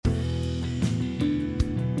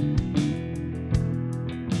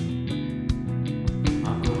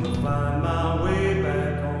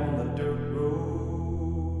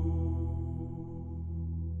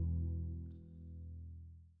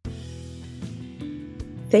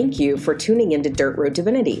Thank you for tuning into Dirt Road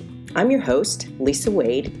Divinity. I'm your host, Lisa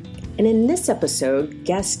Wade, and in this episode,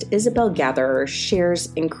 guest Isabel Gatherer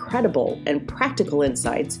shares incredible and practical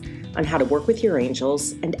insights on how to work with your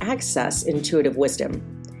angels and access intuitive wisdom.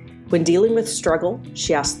 When dealing with struggle,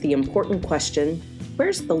 she asks the important question,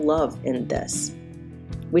 where's the love in this?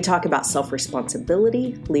 We talk about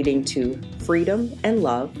self-responsibility leading to freedom and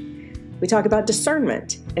love. We talk about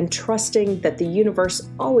discernment and trusting that the universe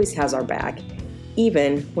always has our back,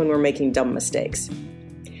 even when we're making dumb mistakes.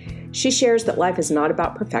 She shares that life is not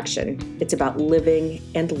about perfection. It's about living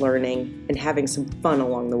and learning and having some fun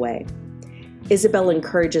along the way. Isabel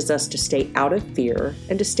encourages us to stay out of fear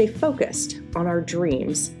and to stay focused on our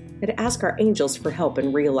dreams and to ask our angels for help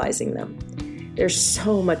in realizing them. There's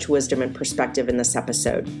so much wisdom and perspective in this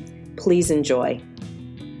episode. Please enjoy.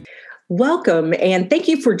 Welcome, and thank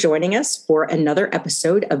you for joining us for another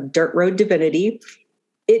episode of Dirt Road Divinity.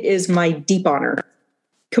 It is my deep honor,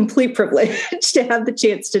 complete privilege to have the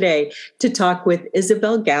chance today to talk with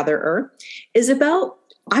Isabel Gatherer. Isabel,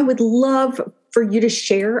 I would love for you to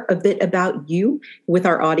share a bit about you with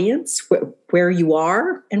our audience, where you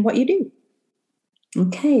are and what you do.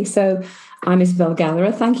 Okay, so I'm Isabel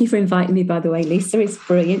Gatherer. Thank you for inviting me, by the way, Lisa. It's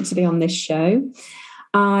brilliant to be on this show.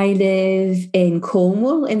 I live in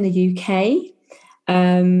Cornwall in the UK,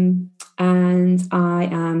 and I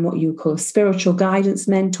am what you would call a spiritual guidance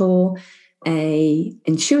mentor, an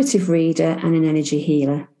intuitive reader, and an energy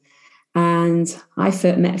healer. And I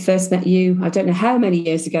first met you, I don't know how many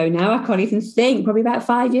years ago now, I can't even think, probably about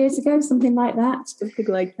 5 years ago, something like that. Something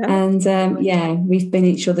like that. And we've been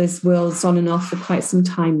each other's worlds on and off for quite some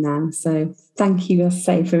time now. So thank you, I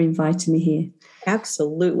say, for inviting me here.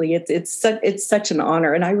 Absolutely. It's such an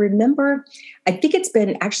honor. And I remember, I think it's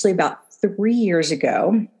been actually about 3 years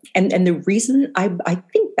ago. And the reason I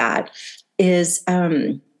think that is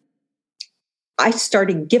I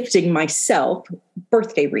started gifting myself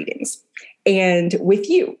birthday readings and with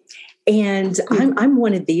you. And I'm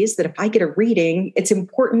one of these that if I get a reading, it's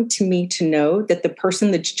important to me to know that the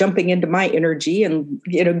person that's jumping into my energy and,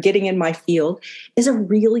 getting in my field is a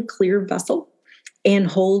really clear vessel and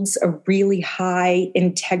holds a really high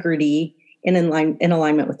integrity in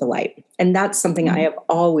alignment with the light. And that's something I have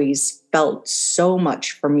always felt so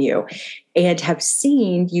much from you and have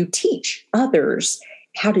seen you teach others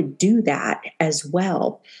how to do that as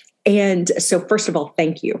well. And so first of all,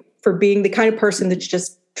 thank you for being the kind of person that's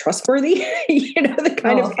just trustworthy, the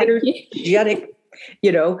kind of energetic,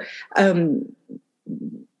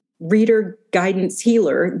 reader, guidance,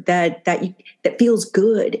 healer that feels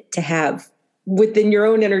good to have within your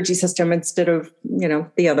own energy system instead of,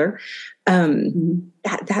 the other.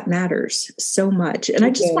 That matters so much. And I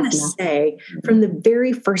just want to say from the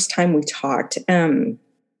very first time we talked,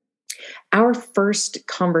 our first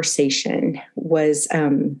conversation was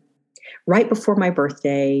right before my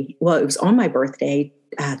birthday. Well, it was on my birthday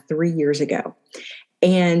 3 years ago.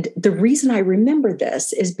 And the reason I remember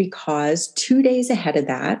this is because 2 days ahead of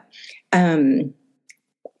that,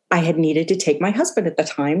 I had needed to take my husband at the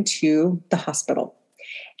time to the hospital.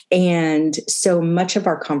 And so much of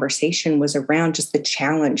our conversation was around just the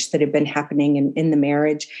challenge that had been happening in the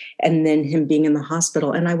marriage and then him being in the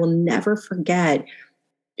hospital. And I will never forget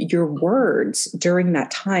your words during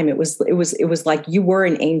that time. It was like you were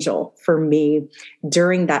an angel for me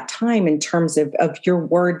during that time in terms of your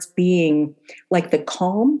words being like the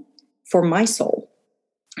calm for my soul.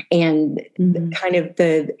 And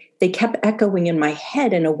they kept echoing in my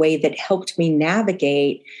head in a way that helped me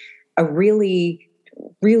navigate a really,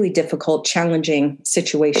 really difficult, challenging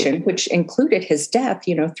situation, which included his death,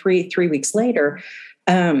 3 weeks later.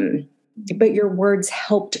 But your words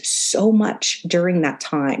helped so much during that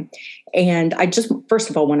time. And I just, first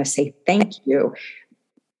of all, want to say thank you.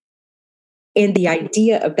 And the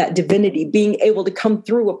idea of that divinity being able to come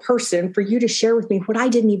through a person for you to share with me what I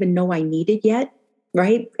didn't even know I needed yet,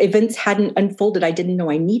 right? Events hadn't unfolded. I didn't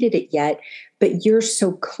know I needed it yet, but you're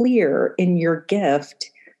so clear in your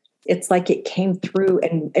gift. It's like it came through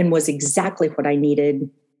and was exactly what I needed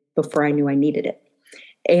before I knew I needed it.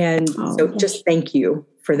 And just thank you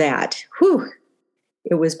for that. Whew.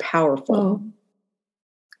 It was powerful. Oh,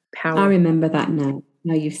 I remember that now.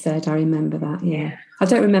 Now you've said, I remember that. Yeah. I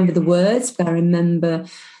don't remember the words, but I remember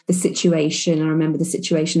the situation. I remember the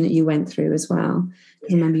situation that you went through as well.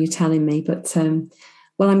 I remember you telling me, but I'm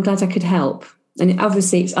glad I could help. And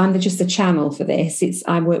obviously I'm just a channel for this.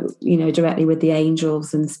 I work, directly with the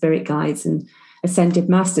angels and spirit guides and ascended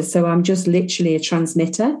masters. So I'm just literally a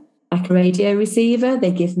transmitter, like a radio receiver.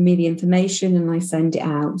 They give me the information and I send it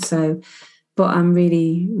out. So, but I'm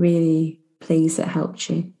really, really pleased it helped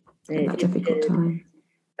you at that difficult time.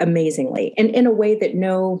 amazingly, and in a way that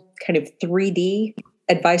no kind of 3D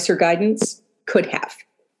advice or guidance could have,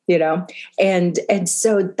 and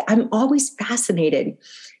so I'm always fascinated.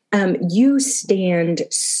 You stand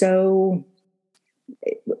so,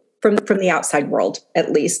 from the outside world,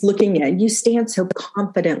 at least looking in, you stand so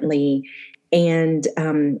confidently and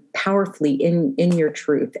powerfully in your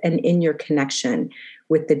truth and in your connection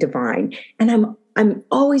with the divine. And I'm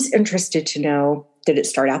always interested to know, did it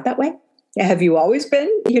start out that way? Have you always been,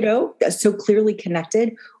 so clearly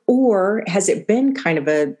connected? Or has it been kind of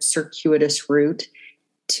a circuitous route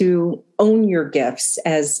to own your gifts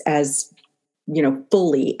as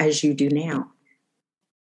fully as you do now?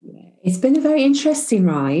 It's been a very interesting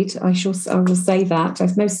ride. I will say that. I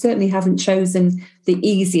most certainly haven't chosen the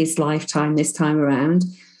easiest lifetime this time around.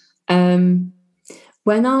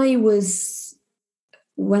 When I was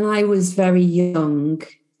very young,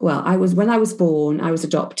 when I was born, I was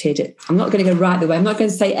adopted. I'm not going to go right the way. I'm not going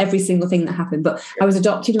to say every single thing that happened, but I was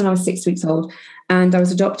adopted when I was 6 weeks old, and I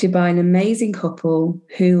was adopted by an amazing couple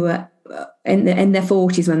who were in their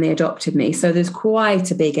 40s when they adopted me. So there's quite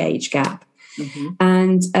a big age gap. Mm-hmm.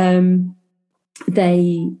 And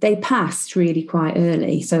they passed really quite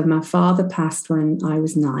early. So my father passed when I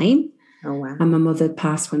was 9. Oh, wow. And my mother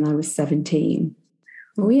passed when I was 17.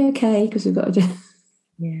 Are we okay? Because we've got to do...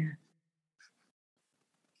 Yeah.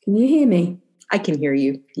 Can you hear me? I can hear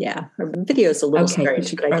you. Yeah. Our video's a little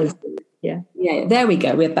strange, but I can hear you. Yeah. Yeah, there we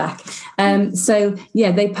go. We're back. So,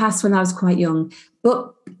 yeah, they passed when I was quite young.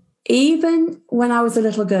 But even when I was a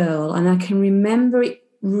little girl, and I can remember it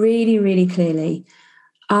really, really clearly,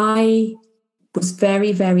 I was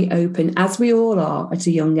very, very open, as we all are at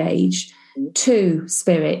a young age, to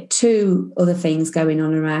spirit, to other things going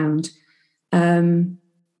on around.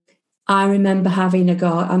 I remember having a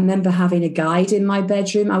guide in my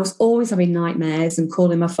bedroom. I was always having nightmares and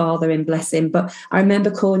calling my father in, bless him. But I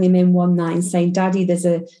remember calling him in one night and saying, "Daddy, there's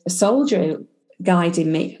a soldier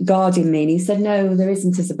guarding me." And he said, "No, there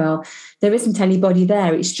isn't, Isabel. There isn't anybody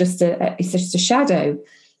there. It's just a shadow."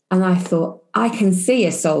 And I thought, I can see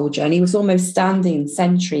a soldier. And he was almost standing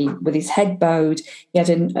sentry with his head bowed. He had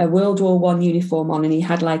a World War I uniform on, and he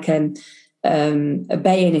had like a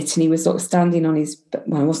bayonet, and he was sort of standing on his,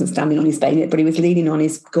 well, he wasn't standing on his bayonet, but he was leaning on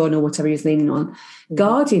his gun or whatever he was leaning on,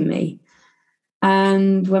 guarding me.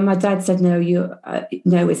 And when my dad said, no,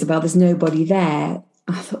 Isabel, there's nobody there,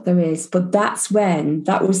 I thought, there is. But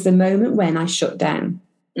that was the moment when I shut down.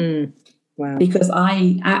 Wow. Because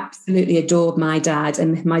I absolutely adored my dad,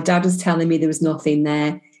 and if my dad was telling me there was nothing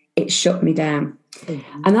there, it shut me down.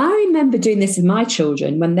 Mm-hmm. And I remember doing this with my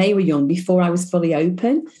children when they were young, before I was fully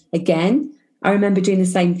open. Again, I remember doing the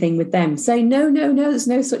same thing with them, saying, no, there's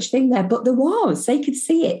no such thing there. But there was. They could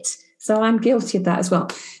see it. So I'm guilty of that as well.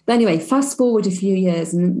 But anyway, fast forward a few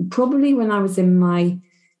years, and probably when I was when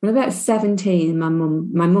about 17, my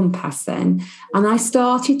mum passed then, and I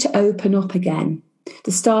started to open up again.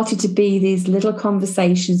 There started to be these little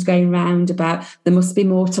conversations going round about there must be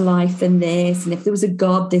more to life than this, and if there was a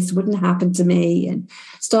God, this wouldn't happen to me, and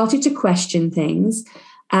started to question things,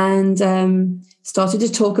 and started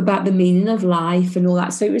to talk about the meaning of life and all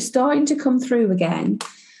that. So it was starting to come through again.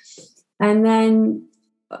 And then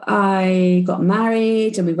I got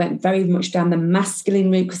married, and we went very much down the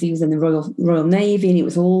masculine route, because he was in the Royal Navy, and it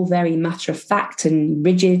was all very matter of fact and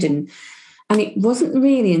rigid, and it wasn't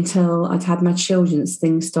really until I'd had my children that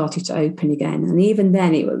things started to open again. And even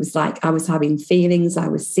then, it was like I was having feelings, I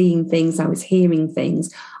was seeing things, I was hearing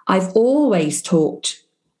things. I've always talked.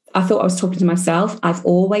 I thought I was talking to myself. I've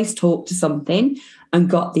always talked to something and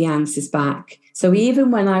got the answers back. So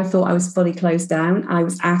even when I thought I was fully closed down, I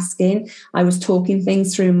was asking, I was talking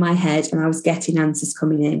things through in my head, and I was getting answers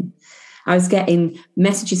coming in. I was getting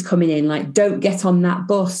messages coming in like, don't get on that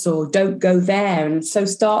bus, or don't go there. And it's so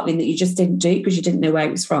startling that you just didn't do it because you didn't know where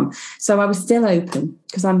it was from. So I was still open,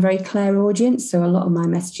 because I'm very clairaudient. So a lot of my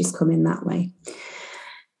messages come in that way.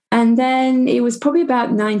 And then it was probably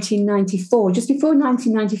about 1994, just before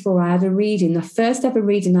 1994, I had a reading, the first ever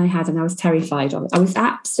reading I had, and I was terrified of it. I was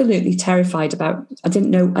absolutely terrified I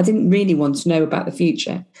didn't really want to know about the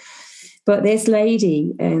future. But this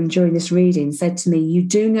lady during this reading said to me, you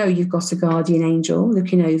do know you've got a guardian angel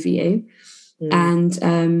looking over you.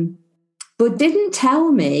 And but didn't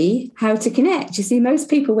tell me how to connect. You see, most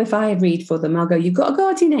people, if I read for them, I'll go, you've got a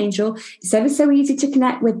guardian angel. It's ever so easy to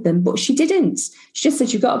connect with them. But she didn't. She just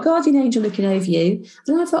said, you've got a guardian angel looking over you.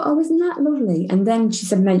 And I thought, oh, isn't that lovely? And then she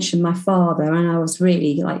said, mention my father. And I was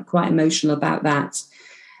really quite emotional about that.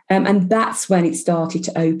 And that's when it started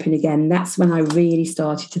to open again. That's when I really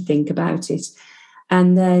started to think about it.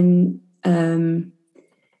 And then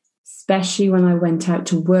especially when I went out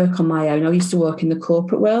to work on my own. I used to work in the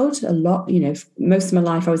corporate world a lot. Most of my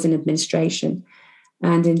life I was in administration.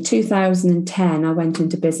 And in 2010, I went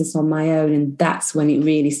into business on my own. And that's when it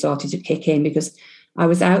really started to kick in, because I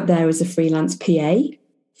was out there as a freelance PA,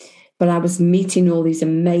 but I was meeting all these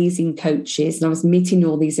amazing coaches and I was meeting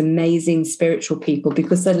all these amazing spiritual people,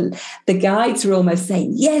 because the guides were almost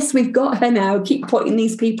saying, yes, we've got her now. Keep putting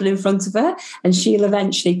these people in front of her and she'll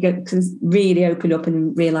eventually really open up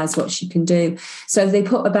and realize what she can do. So they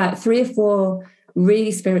put about 3 or 4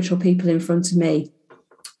 really spiritual people in front of me.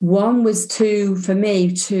 One was too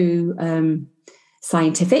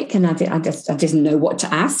scientific, and I didn't know what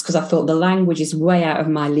to ask, because I thought the language is way out of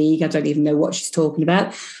my league. I don't even know what she's talking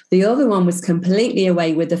about. The other one was completely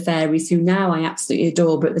away with the fairies, who now I absolutely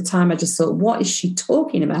adore, but at the time I just thought, what is she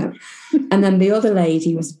talking about? And then the other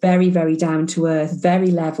lady was very, very down to earth,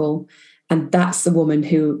 very level, and that's the woman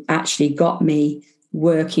who actually got me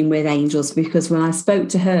working with angels, because when I spoke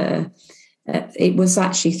to her, it was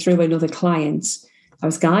actually through another client. I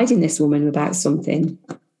was guiding this woman about something,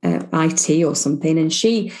 IT or something, and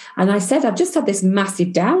I said, I've just had this massive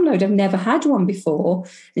download. I've never had one before.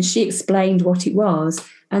 And she explained what it was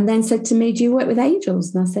and then said to me, do you work with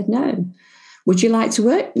angels? And I said, no. Would you like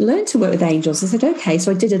to learn to work with angels? I said, okay.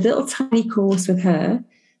 So I did a little tiny course with her,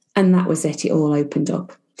 and that was it. It all opened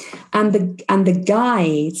up. And the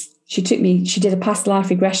guide, she did a past life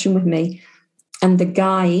regression with me. And the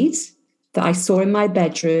guide that I saw in my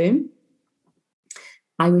bedroom,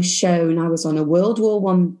 I was shown I was on a World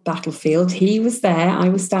War I battlefield. He was there. I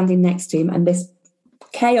was standing next to him, and this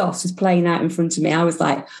chaos was playing out in front of me. I was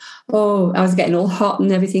like, oh, I was getting all hot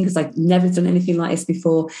and everything, because I'd never done anything like this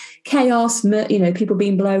before. Chaos, people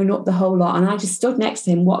being blown up, the whole lot. And I just stood next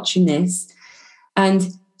to him watching this.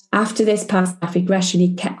 And after this past life regression,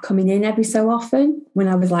 he kept coming in every so often when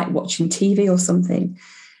I was like watching TV or something,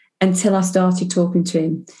 until I started talking to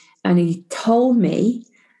him. And he told me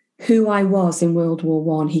who I was in World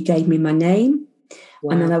War I. He gave me my name.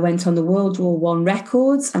 Wow. And then I went on the World War I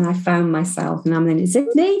records and I found myself. And I'm then, is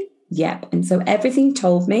it me? Yep. And so everything he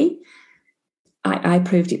told me, I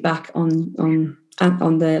proved it back on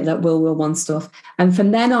the World War I stuff. And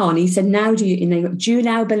from then on, he said, now do you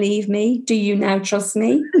now believe me? Do you now trust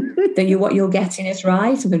me? That what you're getting is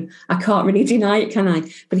right? I can't really deny it, can I?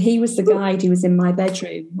 But he was the guide who was in my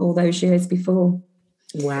bedroom all those years before.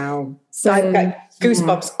 Wow. So I've got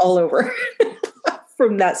goosebumps all over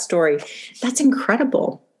from that story. That's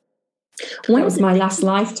incredible. That was my last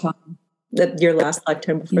lifetime. Your last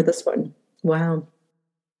lifetime before this one. Wow.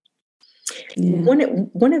 Yeah.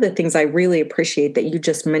 One of the things I really appreciate that you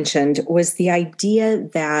just mentioned was the idea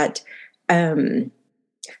that there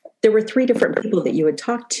were 3 different people that you had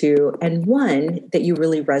talked to, and one that you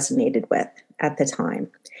really resonated with at the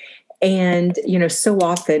time. And, so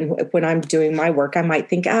often when I'm doing my work, I might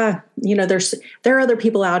think, there are other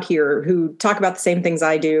people out here who talk about the same things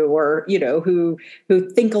I do, or, who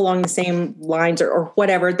think along the same lines or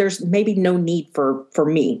whatever. There's maybe no need for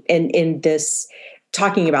me in this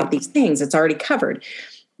talking about these things. It's already covered.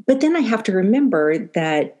 But then I have to remember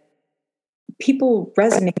that people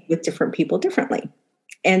resonate with different people differently.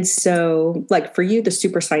 And so, like for you, the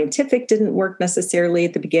super scientific didn't work necessarily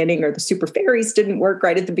at the beginning, or the super fairies didn't work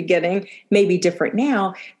right at the beginning, maybe different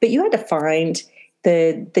now, but you had to find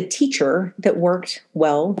the teacher that worked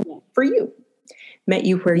well for you, met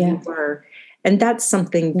you where you were. And that's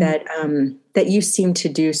something that you seem to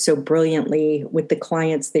do so brilliantly with the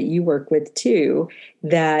clients that you work with too,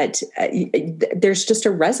 that there's just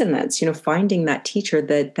a resonance, finding that teacher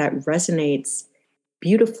that resonates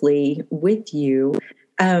beautifully with you.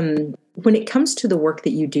 When it comes to the work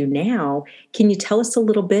that you do now, can you tell us a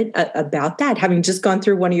little bit about that? Having just gone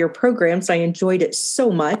through one of your programs, I enjoyed it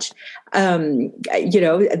so much. And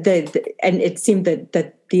it seemed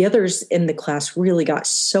that the others in the class really got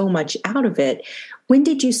so much out of it. When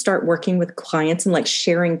did you start working with clients and like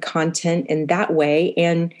sharing content in that way?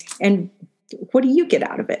 And what do you get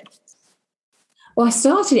out of it? Well, I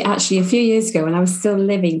started it actually a few years ago when I was still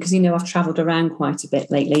living, because, I've traveled around quite a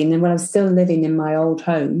bit lately. And then when I was still living in my old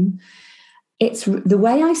home, it's the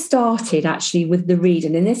way I started actually with the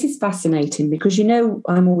reading. And this is fascinating because,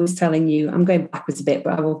 I'm always telling you, I'm going backwards a bit,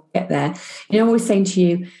 but I will get there. I'm always saying to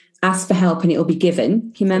you, ask for help and it will be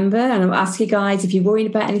given. You remember? And I'll ask you guys, if you're worried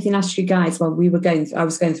about anything, ask your guys. Well, I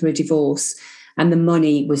was going through a divorce. And the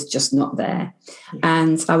money was just not there.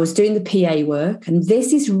 And I was doing the PA work. And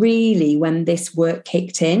this is really when this work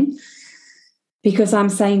kicked in, because I'm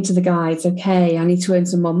saying to the guides, okay, I need to earn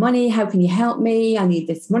some more money. How can you help me? I need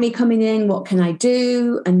this money coming in. What can I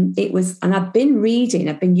do? And I've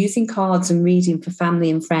been using cards and reading for family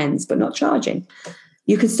and friends, but not charging.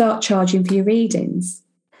 you can start charging for your readings.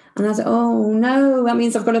 And I was like, oh no, that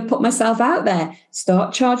means I've got to put myself out there.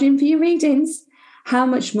 Start charging for your readings. How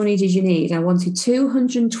much money did you need? I wanted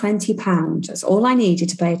 £220. That's all I needed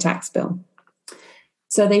to pay a tax bill.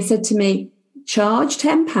 So they said to me, charge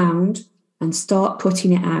 £10 and start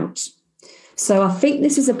putting it out. So I think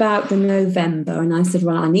this is about the November. And I said,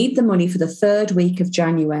 well, I need the money for the 3rd week of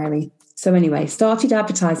January. So anyway, started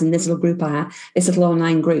advertising this little group I had, this little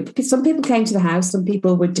online group. Some people came to the house, some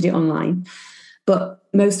people did it online, but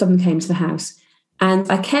most of them came to the house.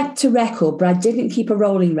 And I kept a record, but I didn't keep a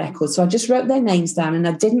rolling record. So I just wrote their names down, and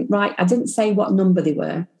I didn't say what number they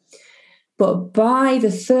were. But by the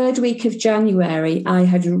 3rd week of January, I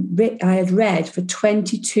had read for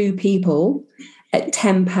 22 people at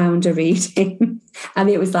 £10 a reading. And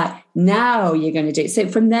it was like, now you're going to do it. So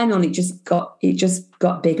from then on, it just got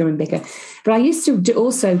bigger and bigger. But I used to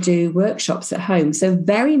also do workshops at home. So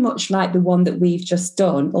very much like the one that we've just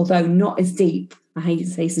done, although not as deep, I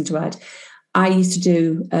hasten to add. I used to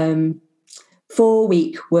do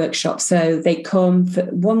 4-week workshops. So they come for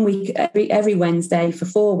 1 week every Wednesday for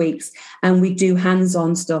 4 weeks, and we do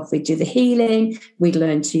hands-on stuff. We do the healing. We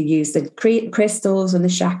learn to use the crystals and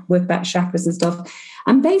the work back chakras and stuff.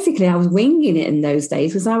 And basically, I was winging it in those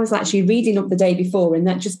days because I was actually reading up the day before and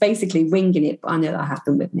that just basically winging it. But I know that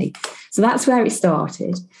happened with me. So that's where it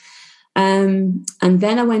started. And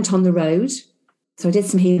then I went on the road. So I did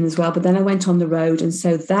some healing as well, but then I went on the road. And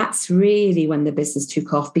so that's really when the business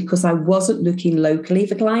took off, because I wasn't looking locally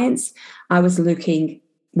for clients. I was looking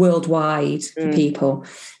worldwide for people.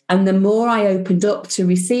 And the more I opened up to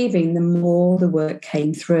receiving, the more the work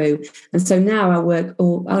came through. And so now I work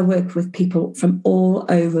with people from all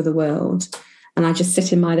over the world. And I just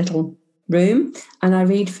sit in my little room and I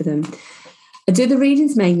read for them. I do the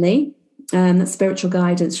readings mainly. That's spiritual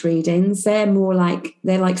guidance readings. They're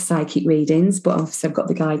like psychic readings, but obviously I've got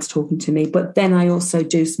the guides talking to me. But then I also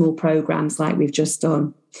do small programs like we've just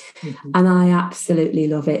done. Mm-hmm. And I absolutely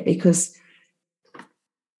love it, because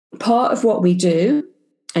part of what we do,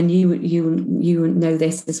 and you know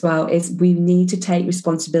this as well, is we need to take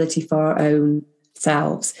responsibility for our own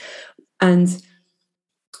selves. And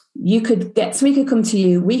somebody could come to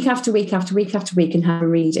you week after week after week after week and have a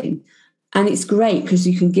reading. And it's great because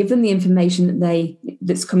you can give them the information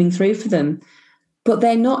that's coming through for them, but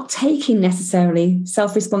they're not taking necessarily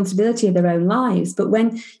self-responsibility of their own lives. But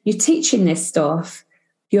when you're teaching this stuff,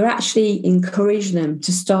 you're actually encouraging them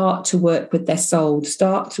to start to work with their soul, to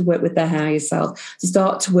start to work with their higher self, to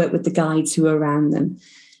start to work with the guides who are around them.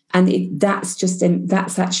 And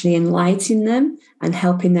that's actually enlightening them and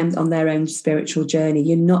helping them on their own spiritual journey.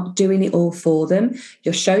 You're not doing it all for them.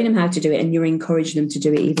 You're showing them how to do it, and you're encouraging them to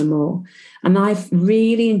do it even more. And I've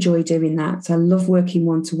really enjoyed doing that. I love working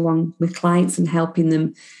one-to-one with clients and helping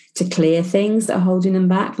them to clear things that are holding them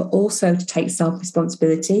back, but also to take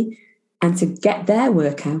self-responsibility and to get their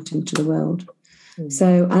work out into the world.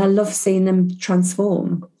 So I love seeing them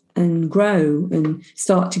transform and grow and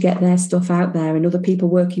start to get their stuff out there and other people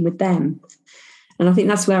working with them. And I think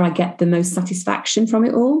that's where I get the most satisfaction from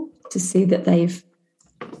it all, to see that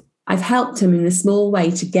I've helped them in a small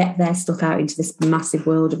way to get their stuff out into this massive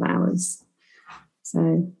world of ours.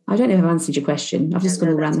 So I don't know if I've answered your question. I've just gone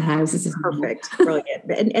all around the house. This is perfect.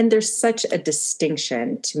 Brilliant. And there's such a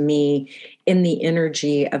distinction to me in the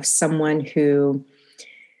energy of someone who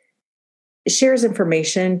shares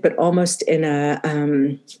information, but almost in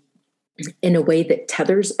a way that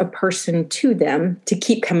tethers a person to them to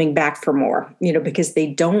keep coming back for more, because they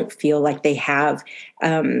don't feel like they have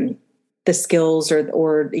the skills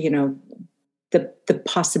or the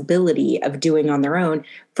possibility of doing on their own,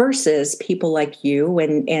 versus people like you.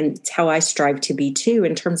 And it's how I strive to be too,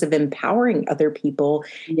 in terms of empowering other people,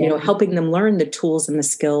 helping them learn the tools and the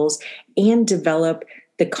skills and develop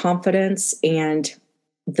the confidence and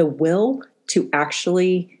the will to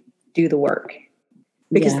actually do the work.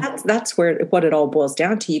 Because that's what it all boils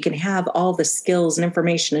down to. You can have all the skills and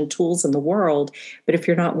information and tools in the world, but if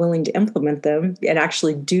you're not willing to implement them and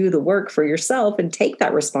actually do the work for yourself and take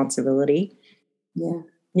that responsibility,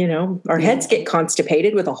 our heads get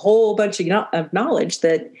constipated with a whole bunch of knowledge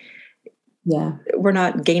that we're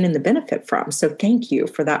not gaining the benefit from. So thank you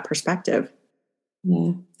for that perspective.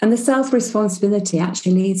 Yeah. And the self-responsibility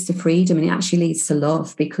actually leads to freedom, and it actually leads to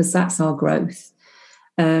love, because that's our growth.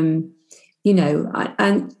 And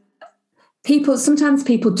sometimes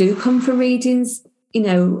people do come for readings,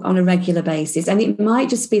 on a regular basis. And it might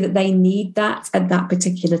just be that they need that at that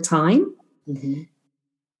particular time. Mm-hmm.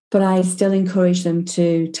 But I still encourage them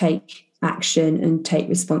to take action and take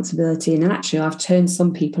responsibility. And actually, I've turned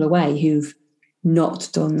some people away who've not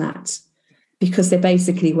done that. because they're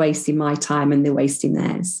basically wasting my time and they're wasting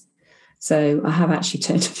theirs. So I have actually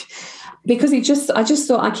turned because I just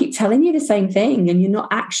thought, I keep telling you the same thing and you're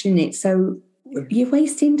not actioning it. So you're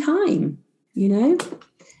wasting time, you know?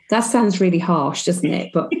 That sounds really harsh, doesn't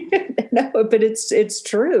it? But no, but it's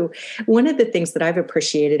true. One of the things that I've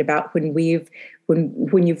appreciated about when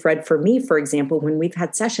you've read for me, for example, when we've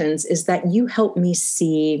had sessions, is that you help me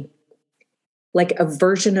see like a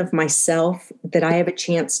version of myself that I have a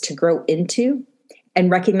chance to grow into, and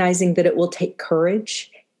recognizing that it will take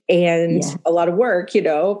courage and a lot of work,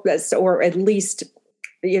 or at least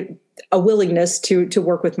a willingness to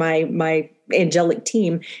work with my angelic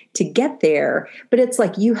team to get there. But it's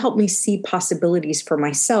like you help me see possibilities for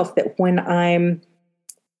myself, that when I'm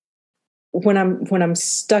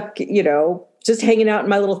stuck, just hanging out in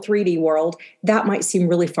my little 3D world, that might seem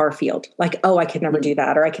really far field. Like, oh, I could never do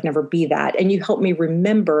that, or I could never be that. And you help me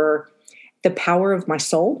remember the power of my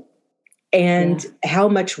soul and how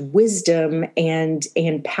much wisdom and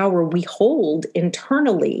power we hold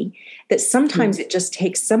internally, that sometimes it just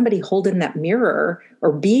takes somebody holding that mirror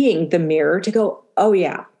or being the mirror to go, oh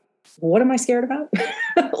yeah, what am I scared about?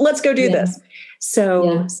 Let's go do this.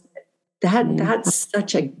 So that's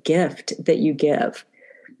such a gift that you give.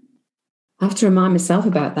 I have to remind myself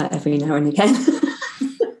about that every now and again.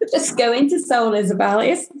 Just go into soul, Isabel.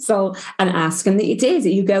 It's soul, and ask. And it is.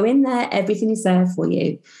 You go in there, everything is there for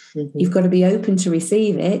you. Mm-hmm. You've got to be open to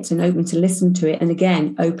receive it and open to listen to it. And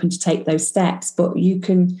again, open to take those steps. But you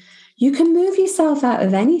can move yourself out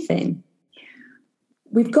of anything.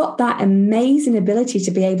 We've got that amazing ability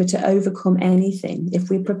to be able to overcome anything if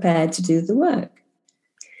we're prepared to do the work.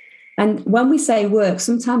 And when we say work,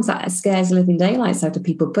 sometimes that scares the living daylights out of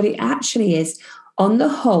people, but it actually is. On the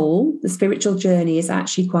whole, the spiritual journey is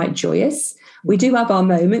actually quite joyous. We do have our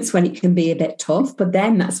moments when it can be a bit tough, but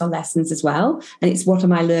then that's our lessons as well. And it's, what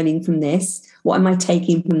am I learning from this? What am I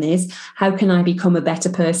taking from this? How can I become a better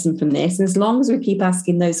person from this? And as long as we keep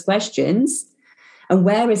asking those questions, and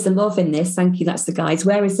where is the love in this? Thank you, that's the guides.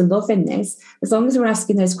 Where is the love in this? As long as we're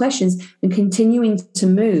asking those questions and continuing to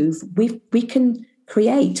move, we can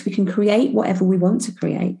create whatever we want to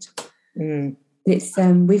create. It's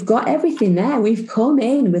we've got everything there. We've come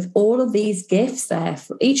in with all of these gifts there.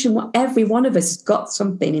 For every one of us has got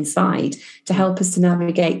something inside to help us to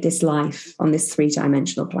navigate this life on this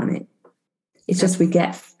 3-dimensional planet. It's just we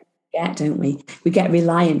get, don't we? We get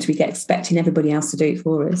reliant. We get expecting everybody else to do it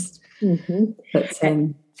for us. Mm-hmm. But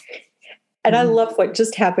and I love what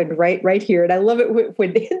just happened right here. And I love it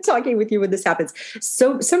when talking with you when this happens.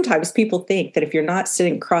 So sometimes people think that if you're not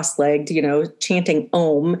sitting cross-legged, chanting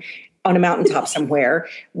Om on a mountaintop somewhere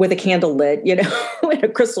with a candle lit, and a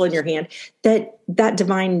crystal in your hand, that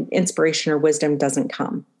divine inspiration or wisdom doesn't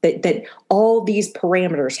come. That all these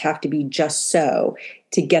parameters have to be just so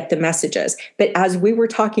to get the messages. But as we were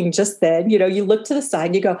talking just then, you look to the side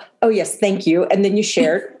and you go, oh yes, thank you. And then you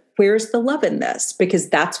shared, where's the love in this? Because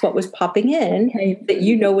that's what was popping in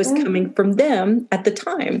that was coming from them at the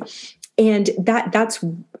time. And that's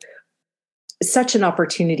such an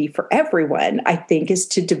opportunity for everyone, I think, is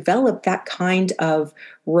to develop that kind of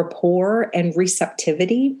rapport and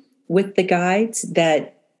receptivity with the guides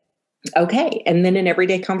that, okay. And then in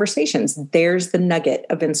everyday conversations, there's the nugget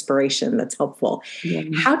of inspiration that's helpful. Yeah.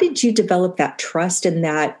 How did you develop that trust and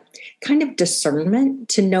that kind of discernment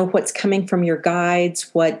to know what's coming from your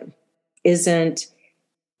guides, what isn't,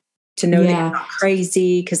 to know that you're not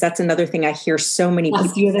crazy? Because that's another thing I hear so many people say.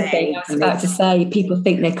 That's the other thing I was about to say. People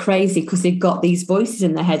think they're crazy because they've got these voices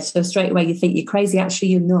in their head. So straight away you think you're crazy. Actually,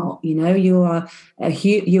 you're not. You are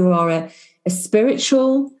a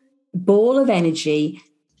spiritual ball of energy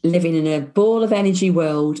living in a ball of energy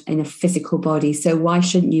world in a physical body. So why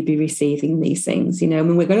shouldn't you be receiving these things?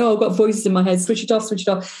 When we're going, oh, I've got voices in my head, switch it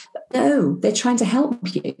off. No, they're trying to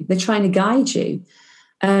help you. They're trying to guide you.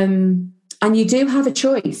 And you do have a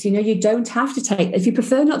choice. You don't have to take, if you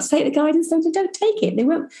prefer not to take the guidance, then don't take it. They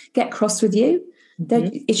won't get cross with you.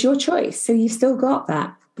 Mm-hmm. It's your choice. So you've still got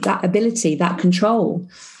that ability, that control.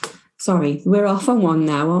 Sorry, we're off on one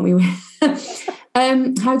now, aren't we?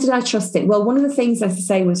 How did I trust it? Well, one of the things, as I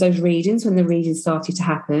say, was those readings, when the readings started to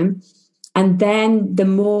happen. And then the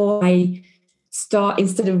more I start,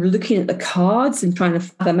 instead of looking at the cards and trying to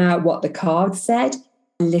fathom out what the cards said,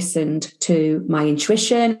 I listened to my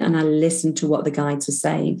intuition and I listened to what the guides were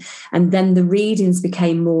saying. And then the readings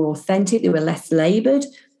became more authentic. They were less labored.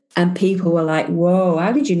 And people were like, whoa,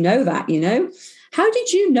 how did you know that, how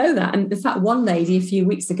did you know that? And in fact, one lady a few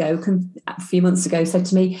months ago said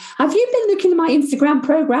to me, have you been looking at my Instagram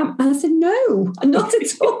program? And I said, no, not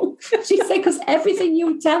at all. She said, because everything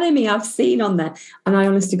you're telling me I've seen on there. And I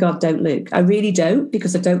honest to God don't look. I really don't,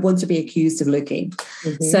 because I don't want to be accused of looking.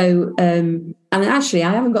 Mm-hmm. So, and actually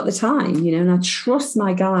I haven't got the time, and I trust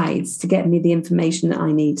my guides to get me the information that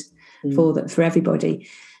I need for everybody.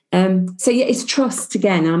 So yeah, it's trust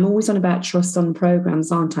again. I'm always on about trust on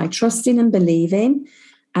programs, aren't I? Trusting and believing,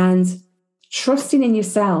 and trusting in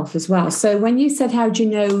yourself as well. So when you said, how do you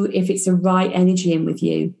know if it's the right energy in with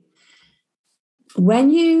you? When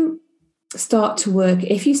you start to work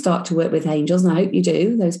with angels, and I hope you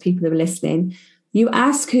do, those people who are listening, you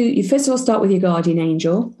ask you first of all start with your guardian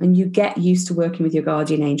angel, and you get used to working with your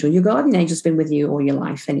guardian angel. Your guardian angel's been with you all your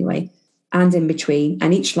life anyway, and in between,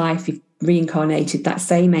 and each life you've reincarnated, that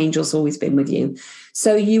same angel's always been with you.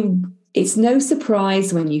 So it's no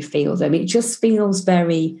surprise when you feel them. It just feels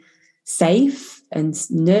very safe and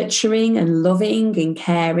nurturing and loving and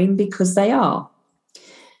caring, because they are.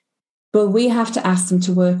 But we have to ask them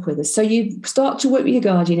to work with us. So you start to work with your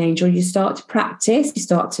guardian angel, you start to practice, you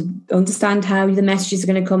start to understand how the messages are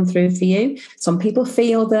going to come through for you. Some people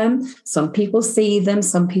feel them, some people see them,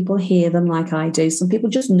 some people hear them like I do, some people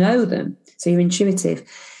just know them. So you're intuitive.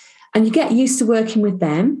 And you get used to working with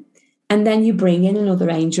them, and then you bring in another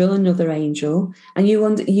angel, and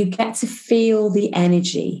you get to feel the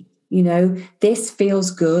energy. This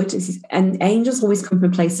feels good. And angels always come from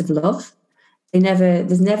a place of love.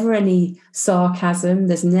 There's never any sarcasm.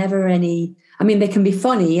 There's never any, they can be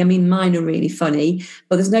funny. Mine are really funny,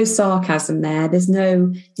 but there's no sarcasm there. There's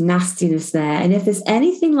no nastiness there. And if there's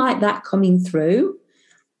anything like that coming through,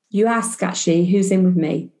 you ask actually, who's in with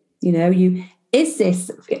me?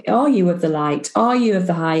 Are you of the light? Are you of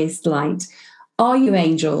the highest light? Are you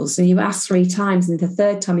angels? And you ask 3 times, and the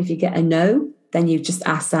third time, if you get a no, then you just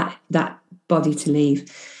ask that body to leave.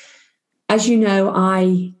 As you know,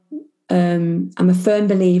 I'm a firm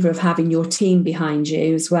believer of having your team behind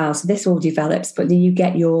you as well. So this all develops, but then you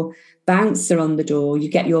get your bouncer on the door, you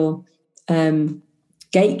get your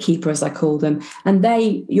gatekeeper, as I call them, and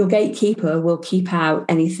your gatekeeper will keep out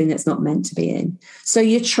anything that's not meant to be in. So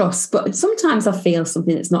you trust, but sometimes I feel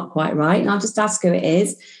something that's not quite right, and I'll just ask who it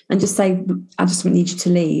is and just say, I just need you to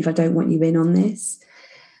leave. I don't want you in on this.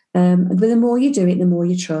 But the more you do it, the more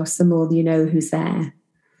you trust, the more you know who's there.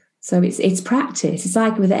 So it's practice. It's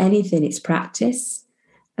like with anything, it's practice.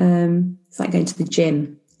 It's like going to the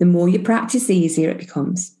gym. The more you practice, the easier it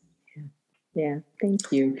becomes. Yeah,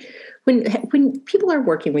 thank you. When people are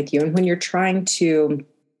working with you, and when you're trying to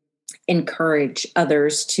encourage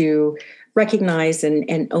others to recognize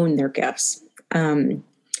and own their gifts,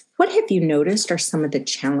 what have you noticed are some of the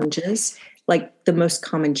challenges, like the most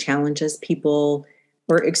common challenges people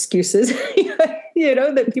or excuses,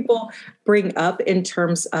 that people bring up in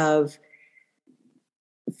terms of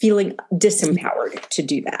feeling disempowered to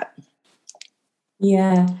do that?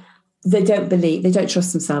 Yeah. They don't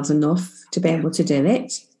trust themselves enough to be able to do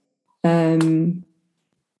it.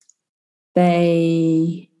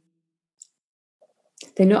 They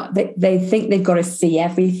think they've got to see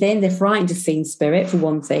everything. They're frightened of seeing spirit, for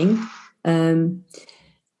one thing. And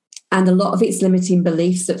a lot of it's limiting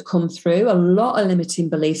beliefs that come through. A lot of limiting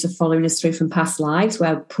beliefs are following us through from past lives,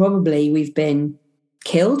 where probably we've been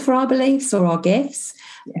killed for our beliefs or our gifts.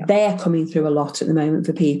 Yeah. They're coming through a lot at the moment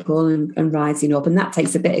for people and rising up, and that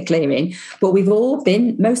takes a bit of clearing. But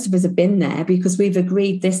most of us have been there, because we've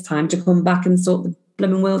agreed this time to come back and sort the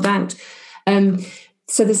blooming world out.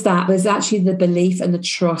 So there's that. There's actually the belief and the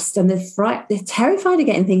trust, and they're terrified of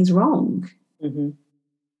getting things wrong. Mm-hmm.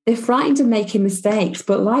 They're frightened of making mistakes.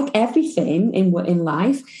 But like everything in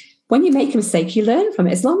life, when you make a mistake, you learn from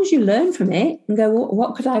it. As long as you learn from it and go,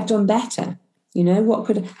 what could I have done better? What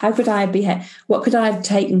could I have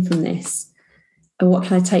taken from this? And what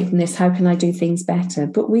can I take from this? How can I do things better?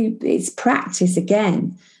 But it's practice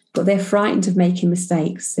again, but they're frightened of making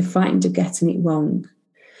mistakes. They're frightened of getting it wrong.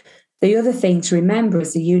 The other thing to remember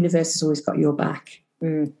is the universe has always got your back.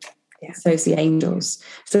 Yeah. So it's the angels.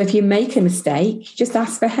 So if you make a mistake, just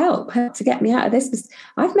ask for help to get me out of this.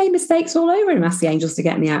 I've made mistakes all over and asked the angels to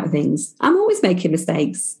get me out of things. I'm always making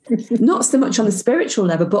mistakes. Not so much on the spiritual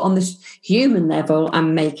level, but on the human level,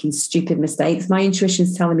 I'm making stupid mistakes. My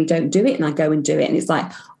intuition's telling me don't do it, and I go and do it. And it's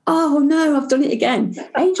like, oh no, I've done it again.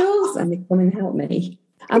 Angels, and they come and help me.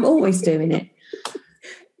 I'm always doing it.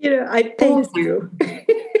 I thank you.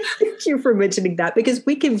 Thank you for mentioning that, because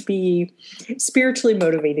we can be spiritually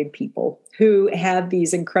motivated people who have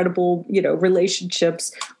these incredible,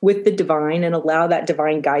 relationships with the divine and allow that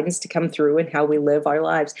divine guidance to come through in how we live our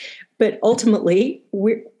lives. But ultimately,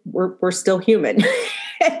 we're still human.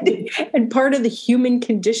 And part of the human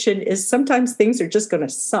condition is sometimes things are just going to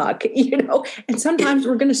suck, and sometimes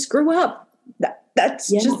we're going to screw up.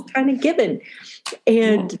 That's just kind of given.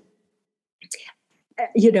 And,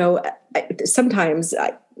 sometimes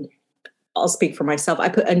I'll speak for myself. I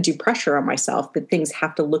put undue pressure on myself that things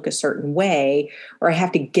have to look a certain way, or I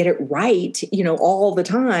have to get it right, all the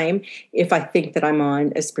time if I think that I'm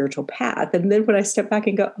on a spiritual path. And then when I step back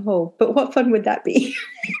and go, oh, but what fun would that be?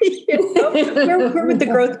 Where would the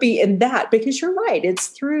growth be in that? Because you're right. It's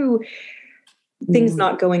through things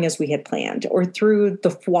not going as we had planned, or through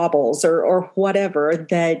the wobbles or whatever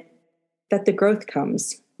that the growth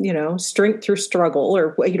comes, strength through struggle,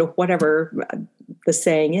 or, whatever the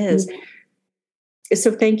saying is. So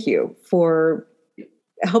thank you for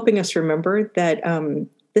helping us remember that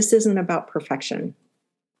this isn't about perfection.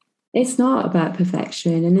 It's not about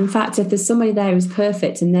perfection. And in fact, if there's somebody there who's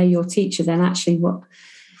perfect and they're your teacher, then actually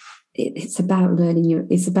it's about learning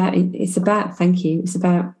it's about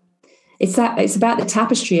the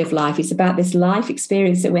tapestry of life. It's about this life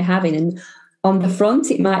experience that we're having. And on the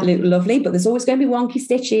front, it might look lovely, but there's always going to be wonky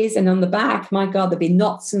stitches. And on the back, my God, there'll be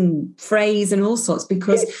knots and frays and all sorts,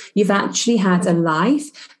 because you've actually had a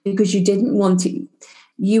life, because you didn't want it.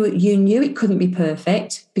 You knew it couldn't be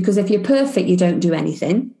perfect, because if you're perfect, you don't do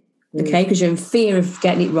anything, okay, because you're in fear of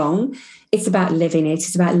getting it wrong. It's about living it.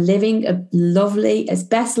 It's about living a lovely, as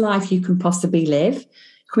best life you can possibly live,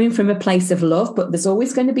 coming from a place of love, but there's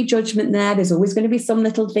always going to be judgment there. There's always going to be some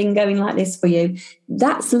little thing going like this for you.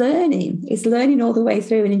 That's learning. It's learning all the way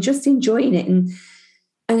through and just enjoying it.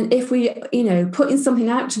 And if we, putting something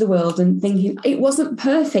out to the world and thinking it wasn't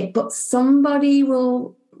perfect, but somebody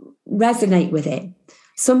will resonate with it.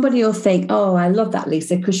 Somebody will think, oh, I love that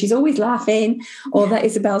Lisa because she's always laughing, or that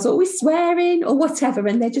Isabel's always swearing, or whatever.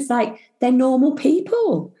 And they're just like, they're normal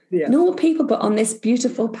people, but on this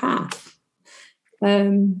beautiful path.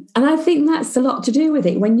 And I think that's a lot to do with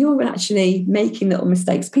it. When you're actually making little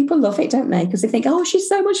mistakes, people love it, don't they? Because they think, oh, she's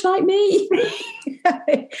so much like me.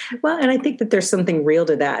 Well, and I think that there's something real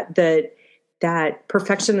to that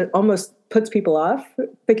perfection almost puts people off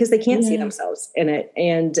because they can't see themselves in it.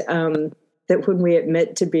 And that when we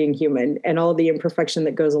admit to being human and all the imperfection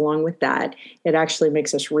that goes along with that, it actually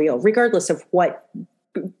makes us real, regardless of what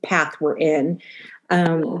path we're in.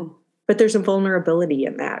 But there's a vulnerability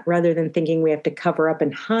in that, rather than thinking we have to cover up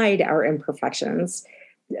and hide our imperfections,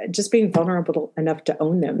 just being vulnerable enough to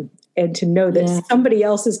own them and to know that somebody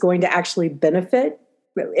else is going to actually benefit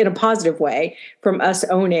in a positive way from us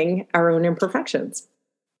owning our own imperfections.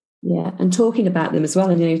 Yeah, and talking about them as well,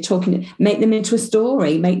 and make them into a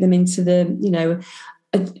story, make them into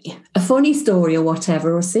a funny story or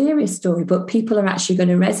whatever, or a serious story, but people are actually going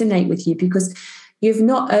to resonate with you because you've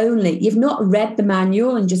not read the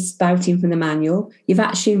manual and just spouting from the manual. You've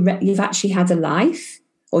actually had a life,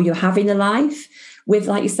 or you're having a life with,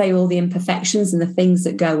 like you say, all the imperfections and the things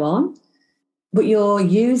that go on. But you're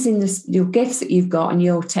using your gifts that you've got and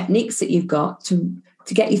your techniques that you've got to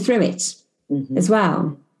get you through it as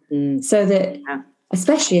well. So that,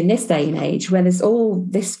 especially in this day and age where there's all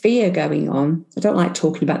this fear going on, I don't like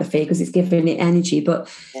talking about the fear because it's giving it energy, but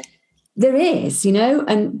there is,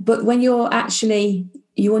 but when you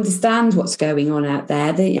understand what's going on out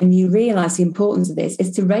there, and you realize the importance of this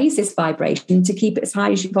is to raise this vibration, to keep it as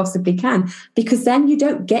high as you possibly can, because then you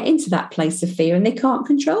don't get into that place of fear and they can't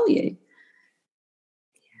control you.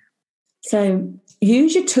 So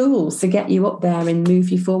use your tools to get you up there and move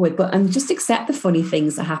you forward, and just accept the funny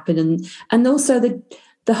things that happen and also the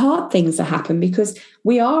hard things that happen, because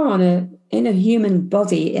we are in a human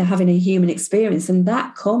body having a human experience, and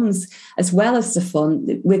that comes as well as the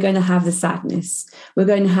fun. We're going to have the sadness, we're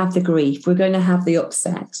going to have the grief, we're going to have the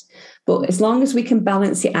upset, but as long as we can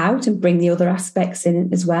balance it out and bring the other aspects in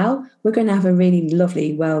it as well, we're going to have a really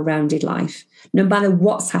lovely, well-rounded life. No matter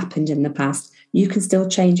what's happened in the past, you can still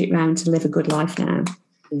change it around to live a good life now.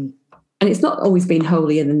 And it's not always been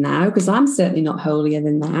holier than now, because I'm certainly not holier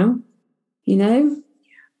than now,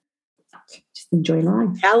 Just enjoy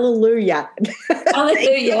life. Hallelujah.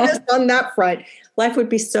 Hallelujah. Just on that front, life would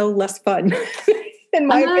be so less fun, in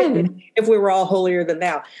my opinion, if we were all holier than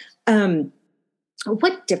thou.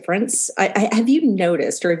 What difference have you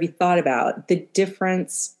noticed, or have you thought about the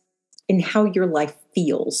difference in how your life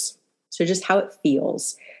feels? So just how it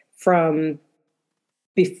feels from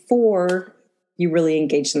before you really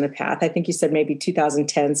engaged in the path. I think you said maybe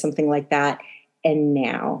 2010, something like that. And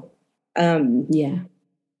now.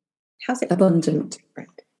 How's it abundant?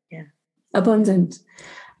 Different? Yeah, abundant.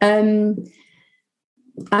 I'm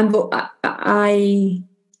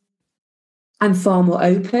far more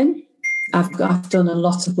open. I've done a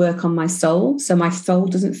lot of work on my soul, so my soul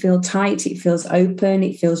doesn't feel tight. It feels open.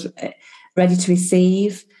 It feels ready to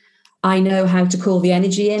receive. I know how to call the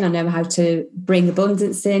energy in. I know how to bring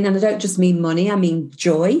abundance in, and I don't just mean money. I mean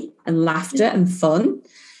joy and laughter and fun.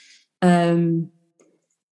 I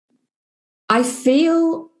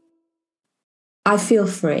feel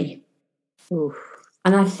free. Oof.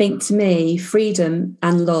 And I think, to me, freedom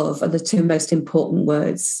and love are the two most important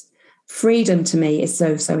words. Freedom to me is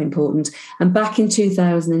so, so important. And back in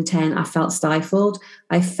 2010, I felt stifled.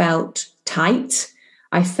 I felt tight.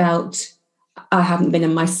 I felt I hadn't been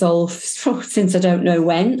in my soul since I don't know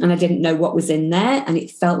when, and I didn't know what was in there. And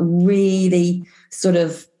it felt really sort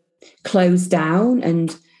of closed down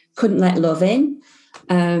and couldn't let love in.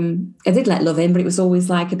 I did let love in, but it was always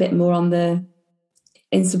like a bit more on the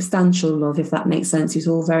insubstantial love, if that makes sense. It was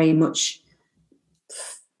all very much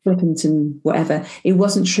flippant and whatever. It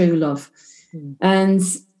wasn't true love. And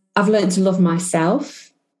I've learned to love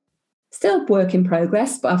myself. Still work in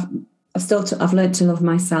progress, but I've learned to love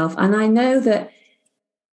myself. And I know that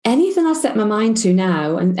anything I set my mind to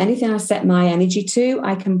now and anything I set my energy to,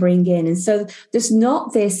 I can bring in. And so there's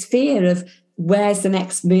not this fear of where's the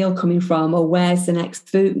next meal coming from or where's the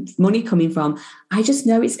next money coming from. I just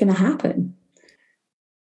know it's going to happen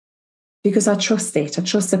because I trust it. I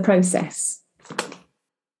trust the process.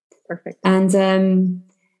 Perfect. And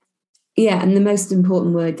and the most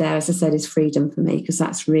important word there, as I said, is freedom for me, because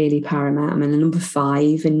that's really paramount. I'm a number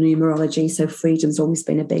 5 in numerology, so freedom's always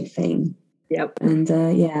been a big thing. Yep. And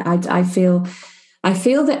I feel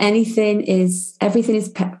that everything is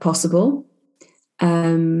possible.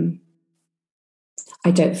 I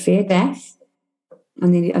don't fear death.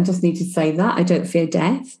 I just need to say that I don't fear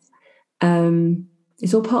death.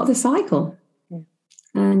 It's all part of the cycle. Yeah.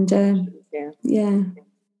 And yeah.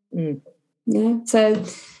 Yeah. So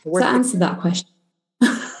to answer that question.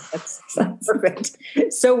 That's perfect.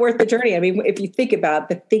 So worth the journey. I mean, if you think about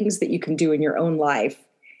the things that you can do in your own life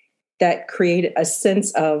that create a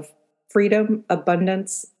sense of freedom,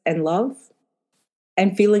 abundance, and love,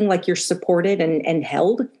 and feeling like you're supported and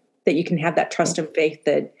held, that you can have that trust and faith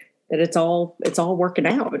that it's all working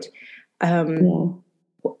out.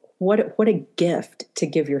 What a gift to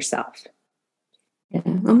give yourself. Yeah.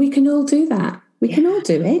 And we can all do that. We can all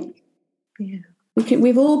do it. Yeah.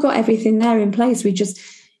 We've all got everything there in place. We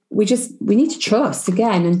need to trust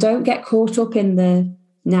again, and don't get caught up in the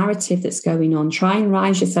narrative that's going on. Try and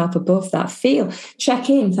rise yourself above that. Check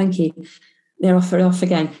in. Thank you. They're off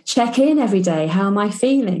again. Check in every day. How am I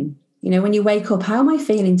feeling? When you wake up, how am I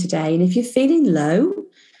feeling today? And if you're feeling low,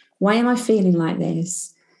 why am I feeling like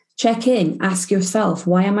this? Check in. Ask yourself,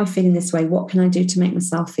 why am I feeling this way? What can I do to make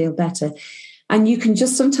myself feel better? And you can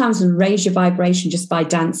just sometimes raise your vibration just by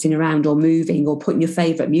dancing around or moving or putting your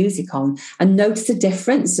favorite music on, and notice a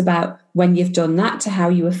difference about when you've done that to how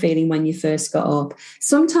you were feeling when you first got up.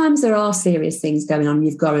 Sometimes there are serious things going on.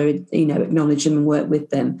 You've got to, acknowledge them and work with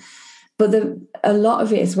them. But a lot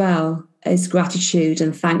of it as well is gratitude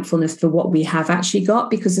and thankfulness for what we have actually got,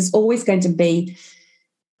 because there's always going to be,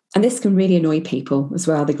 and this can really annoy people as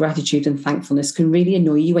well, the gratitude and thankfulness can really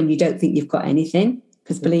annoy you when you don't think you've got anything.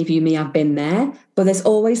 Because believe you me, I've been there, but there's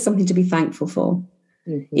always something to be thankful for.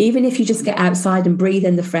 Mm-hmm. Even if you just get outside and breathe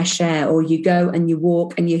in the fresh air, or you go and you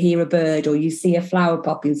walk and you hear a bird, or you see a flower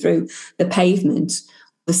popping through the pavement,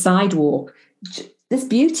 the sidewalk, there's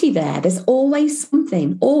beauty there. There's always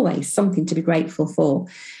something to be grateful for.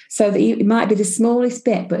 So that it might be the smallest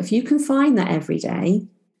bit, but if you can find that every day,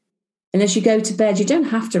 and as you go to bed, you don't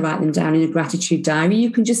have to write them down in a gratitude diary.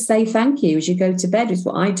 You can just say thank you as you go to bed, is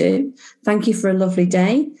what I do. Thank you for a lovely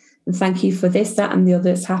day. And thank you for this, that, and the other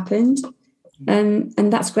that's happened. And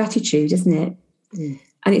that's gratitude, isn't it? Mm.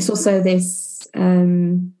 And it's also this,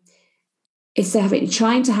 it's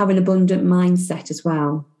trying to have an abundant mindset as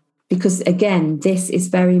well. Because again, this is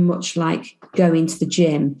very much like going to the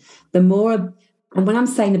gym. And when I'm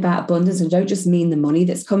saying about abundance, I don't just mean the money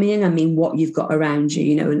that's coming in. I mean what you've got around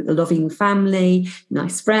you, a loving family,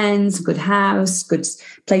 nice friends, good house, good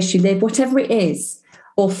place you live, whatever it is,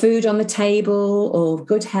 or food on the table, or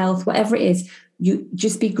good health, whatever it is. You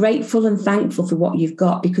just be grateful and thankful for what you've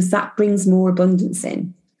got, because that brings more abundance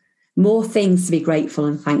in, more things to be grateful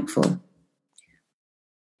and thankful.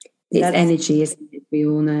 It's energy, isn't it? We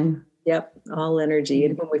all know. Yep, all energy.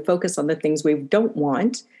 And when we focus on the things we don't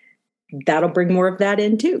want, that'll bring more of that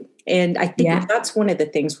in too. And I think that's one of the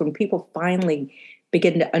things when people finally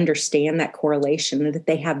begin to understand that correlation, that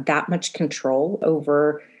they have that much control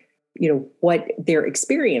over what they're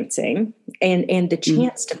experiencing and the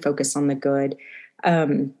chance to focus on the good.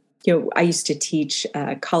 I used to teach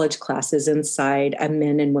college classes inside a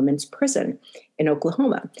men and women's prison in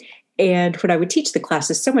Oklahoma. And when I would teach the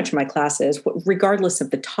classes, so much of my classes, regardless of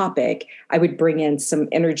the topic, I would bring in some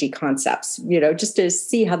energy concepts, just to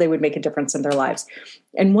see how they would make a difference in their lives.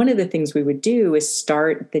 And one of the things we would do is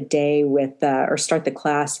start the day with, or start the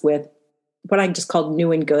class with what I just called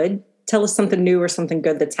new and good. Tell us something new or something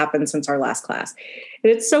good that's happened since our last class.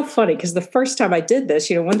 And it's so funny because the first time I did this,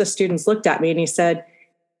 one of the students looked at me and he said,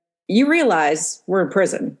 "You realize we're in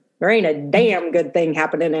prison. There ain't a damn good thing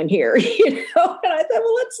happening in here." And I thought,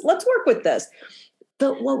 well, let's work with this.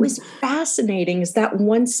 But what was fascinating is that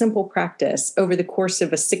one simple practice over the course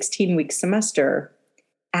of a 16-week semester,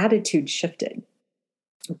 attitude shifted.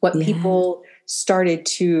 What people started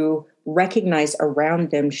to recognize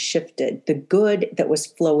around them shifted. The good that was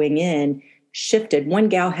flowing in shifted. One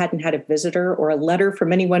gal hadn't had a visitor or a letter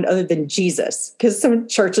from anyone other than Jesus, because some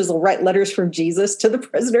churches will write letters from Jesus to the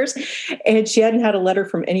prisoners. And she hadn't had a letter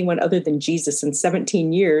from anyone other than Jesus in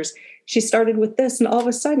 17 years. She started with this, and all of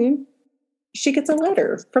a sudden, she gets a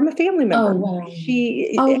letter from a family member. Oh,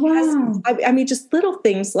 wow. I mean, just little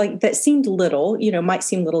things like that seemed little, might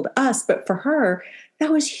seem little to us, but for her,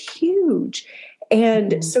 that was huge.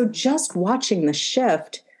 And so just watching the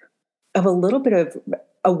shift of a little bit of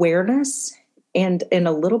awareness and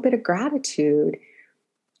a little bit of gratitude.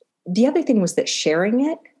 The other thing was that sharing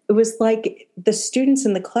it was like the students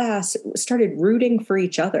in the class started rooting for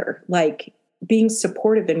each other, like being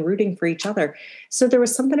supportive and rooting for each other. So there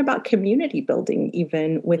was something about community building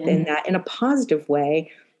even within that in a positive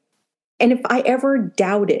way. And if I ever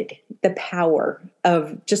doubted the power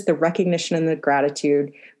of just the recognition and the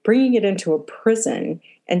gratitude, bringing it into a prison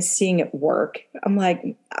and seeing it work, I'm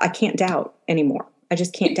like, I can't doubt anymore. I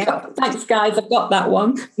just can't doubt. Thanks, guys. I've got that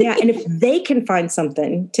one. Yeah. And if they can find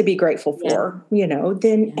something to be grateful for,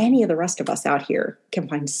 then any of the rest of us out here can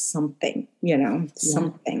find something,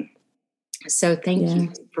 something. So thank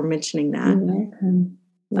you for mentioning that.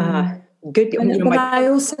 Good. But I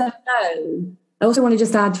also want to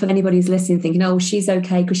just add for anybody who's listening, thinking, oh, she's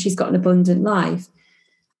okay because she's got an abundant life.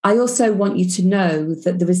 I also want you to know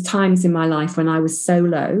that there was times in my life when I was so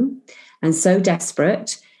low and so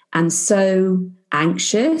desperate and so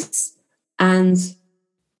anxious and,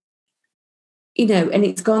 and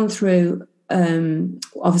it's gone through,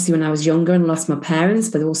 obviously when I was younger and lost my parents,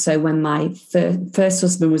 but also when my first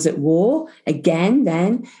husband was at war, again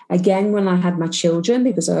when I had my children,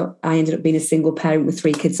 because I ended up being a single parent with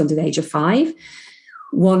 3 kids under the age of 5,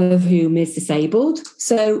 one of whom is disabled.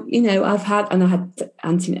 So, I had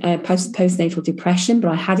postnatal depression,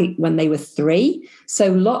 but I had it when they were 3.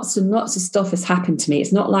 So lots and lots of stuff has happened to me.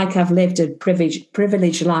 It's not like I've lived a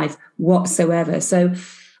privileged life whatsoever. So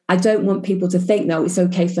I don't want people to think, no, it's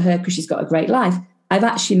okay for her because she's got a great life. I've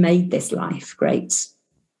actually made this life great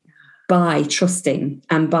by trusting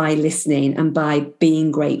and by listening and by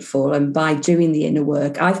being grateful and by doing the inner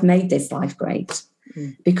work. I've made this life great.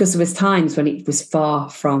 Because there was times when it was far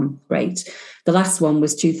from great. The last one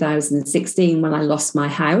was 2016 when I lost my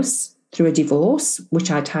house through a divorce, which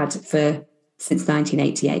I'd had since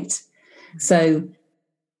 1988. So,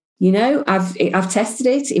 I've tested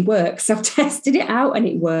it. It works. I've tested it out and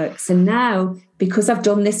it works. And now, because I've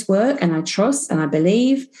done this work and I trust and I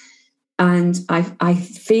believe, and I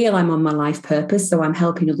feel I'm on my life purpose, so I'm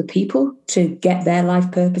helping other people to get their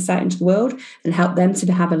life purpose out into the world and help them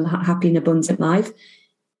to have a happy and abundant life.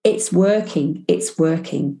 It's working. It's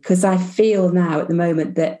working because I feel now at the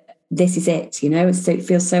moment that this is it, so it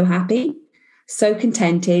feels so happy, so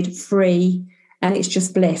contented, free, and it's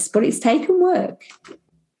just bliss. But it's taken work,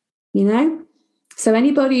 So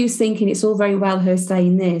anybody who's thinking it's all very well her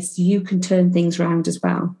saying this, you can turn things around as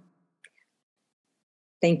well.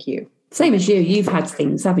 Thank you. Same as you've had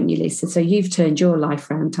things, haven't you, Lisa? So you've turned your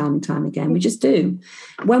life around time and time again. We just do.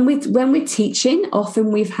 When we're teaching,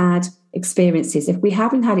 often we've had experiences. If we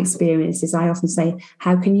haven't had experiences, I often say,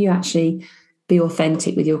 how can you actually be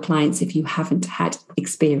authentic with your clients if you haven't had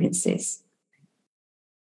experiences?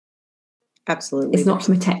 Absolutely. It's not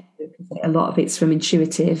from a textbook. A lot of it's from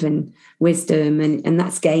intuitive and wisdom, and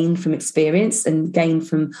that's gained from experience and gained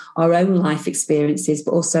from our own life experiences,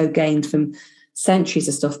 but also gained from centuries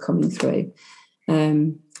of stuff coming through.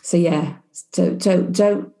 No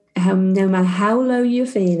matter how low you're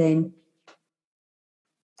feeling,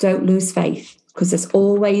 don't lose faith, because there's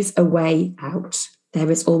always a way out. There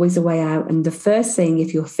is always a way out. And the first thing,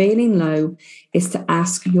 if you're feeling low, is to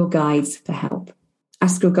ask your guides for help.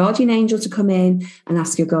 Ask your guardian angel to come in and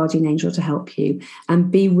ask your guardian angel to help you, and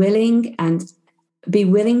be willing and be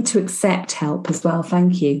willing to accept help as well.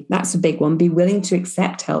 Thank you. That's a big one. Be willing to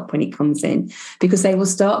accept help when it comes in, because they will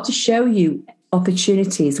start to show you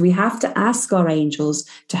opportunities. We have to ask our angels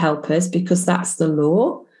to help us, because that's the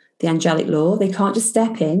law, the angelic law. They can't just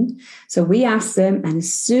step in. So we ask them, and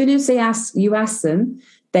as soon as you ask them,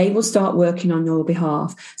 they will start working on your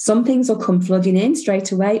behalf. Some things will come flooding in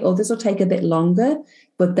straight away. Others will take a bit longer,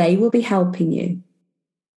 but they will be helping you.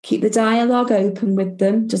 Keep the dialogue open with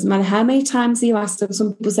them. Doesn't matter how many times you ask them.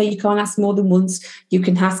 Some people say you can't ask more than once. You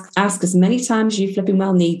can ask as many times as you flipping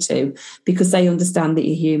well need to, because they understand that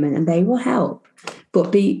you're human and they will help.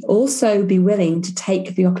 But also be willing to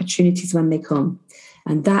take the opportunities when they come.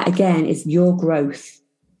 And that, again, is your growth.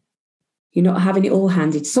 You're not having it all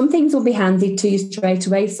handed. Some things will be handed to you straight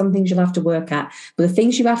away. Some things you'll have to work at. But the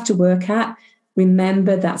things you have to work at,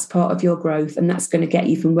 remember that's part of your growth, and that's going to get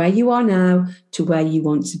you from where you are now to where you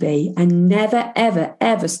want to be. And never, ever,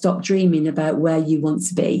 ever stop dreaming about where you want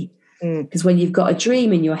to be. Because when you've got a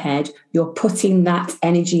dream in your head, you're putting that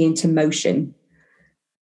energy into motion.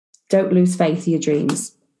 Don't lose faith in your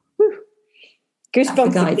dreams. Whew.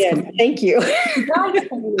 Goosebumps again. Thank you.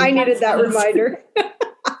 I needed that reminder.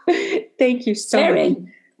 Thank you so much.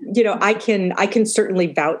 You know, I can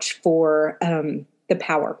certainly vouch for the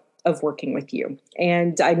power of working with you.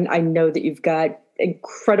 And I know that you've got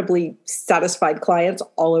incredibly satisfied clients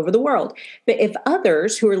all over the world. But if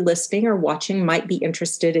others who are listening or watching might be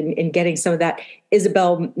interested in getting some of that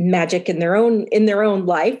Isabel magic in their own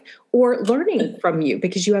life, or learning from you,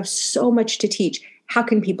 because you have so much to teach, how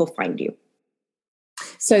can people find you?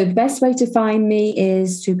 So the best way to find me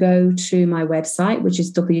is to go to my website, which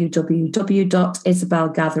is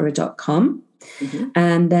www.isabelgatherer.com. Mm-hmm.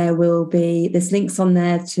 And there's links on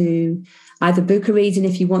there to either book a reading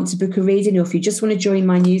if you want to book a reading, or if you just want to join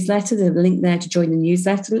my newsletter, there's a link there to join the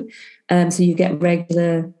newsletter. So you get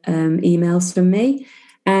regular emails from me.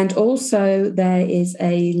 And also there is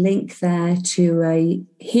a link there to an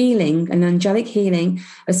angelic healing,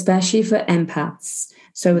 especially for empaths.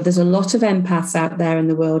 So there's a lot of empaths out there in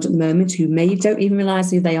the world at the moment who maybe don't even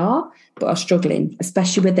realize who they are, but are struggling,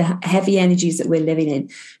 especially with the heavy energies that we're living in.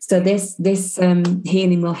 So this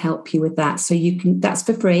healing will help you with that. So that's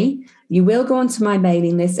for free. You will go onto my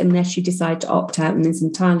mailing list unless you decide to opt out, and it's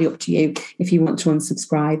entirely up to you if you want to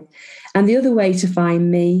unsubscribe. And the other way to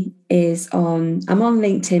find me is I'm on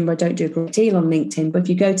LinkedIn, but I don't do a great deal on LinkedIn. But if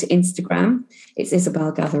you go to Instagram, it's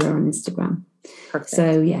Isabel Gatherer on Instagram. Perfect.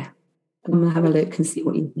 So yeah. I'm going to have a look and see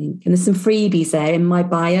what you think. And there's some freebies there. In my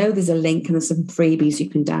bio, there's a link and there's some freebies you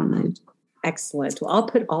can download. Excellent. Well, I'll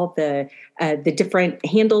put all the different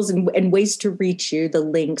handles and ways to reach you, the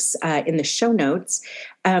links in the show notes.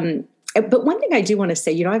 But one thing I do want to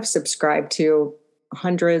say, I've subscribed to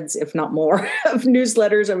hundreds, if not more, of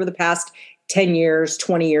newsletters over the past 10 years,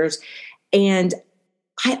 20 years. And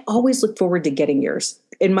I always look forward to getting yours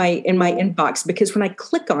in my inbox, because when I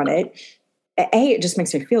click on it, it just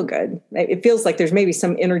makes me feel good. It feels like there's maybe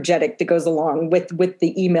some energetic that goes along with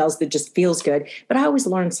the emails that just feels good. But I always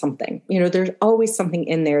learn something. There's always something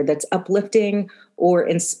in there that's uplifting or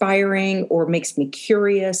inspiring or makes me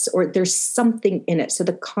curious, or there's something in it. So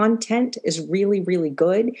the content is really, really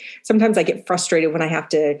good. Sometimes I get frustrated when I have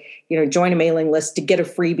to, join a mailing list to get a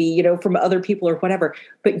freebie, from other people or whatever.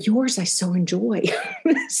 But yours I so enjoy.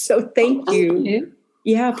 So thank you.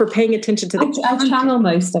 Yeah, for paying attention to the I channel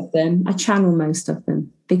most of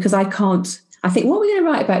them. Because I can't. I think, what are we going to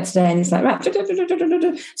write about today? And it's like, right.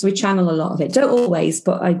 So we channel a lot of it. Don't always,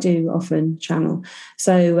 but I do often channel.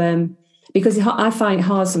 So because I find it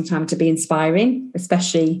hard sometimes to be inspiring,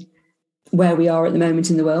 especially where we are at the moment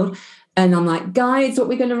in the world. And I'm like, guys, what are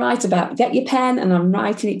we going to write about? Get your pen. And I'm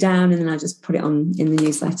writing it down, and then I just put it on in the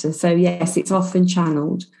newsletter. So yes, it's often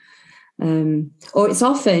channeled. Or it's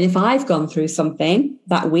often, if I've gone through something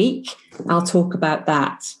that week, I'll talk about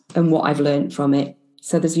that and what I've learned from it.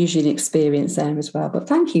 So there's usually an experience there as well. But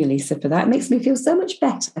thank you, Lisa, for that. It makes me feel so much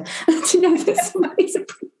better to know that somebody's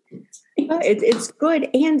It's good,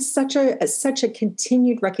 and such a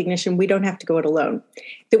continued recognition. We don't have to go it alone.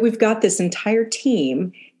 That we've got this entire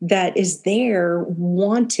team that is there,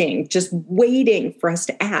 just waiting for us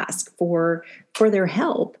to ask for their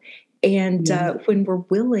help. And when we're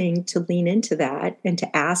willing to lean into that and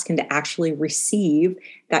to ask and to actually receive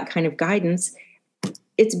that kind of guidance,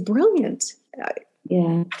 it's brilliant.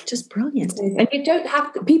 Yeah. Just brilliant. And you don't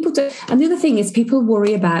have people to. And the other thing is, people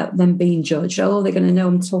worry about them being judged. Oh, they're going to know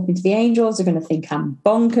I'm talking to the angels. They're going to think I'm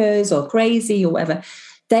bonkers or crazy or whatever.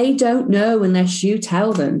 They don't know unless you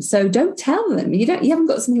tell them. So don't tell them. You haven't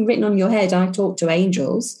got something written on your head. I talk to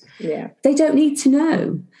angels. Yeah. They don't need to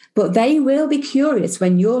know. But they will be curious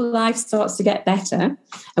when your life starts to get better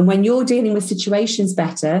and when you're dealing with situations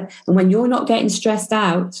better and when you're not getting stressed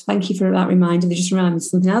out. Thank you for that reminder. They just reminded me of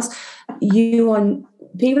something else.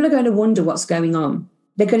 People are going to wonder what's going on.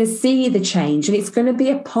 They're going to see the change, and it's going to be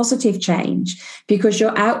a positive change because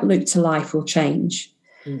your outlook to life will change.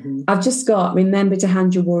 Mm-hmm. I've just got, remember to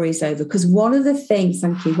hand your worries over, because one of the things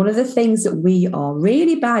that we are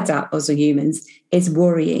really bad at as humans is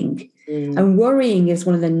worrying. Mm. And worrying is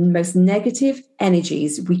one of the most negative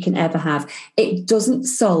energies we can ever have. It doesn't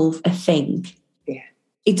solve a thing. Yeah.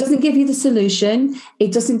 It doesn't give you the solution.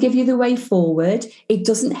 It doesn't give you the way forward. It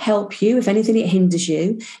doesn't help you. If anything, it hinders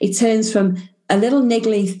you. It turns from a little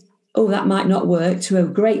niggly, oh, that might not work, to a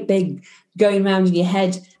great big going around in your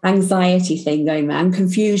head anxiety thing going around,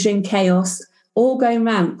 confusion, chaos, all going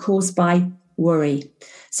around caused by worry.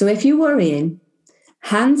 So if you're worrying,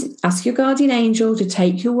 ask your guardian angel to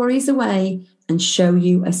take your worries away and show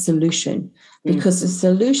you a solution, because the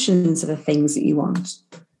solutions are the things that you want,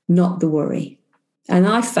 not the worry. And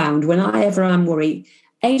I found whenever I'm worried,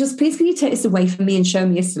 angels, please can you take this away from me and show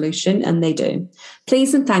me a solution? And they do.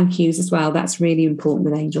 Please and thank yous as well. That's really important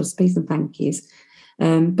with angels. Please and thank yous.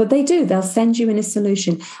 But they do. They'll send you in a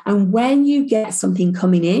solution. And when you get something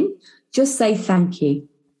coming in, just say thank you.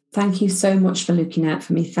 Thank you so much for looking out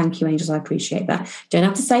for me. Thank you, angels. I appreciate that. Don't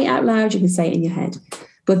have to say it out loud. You can say it in your head.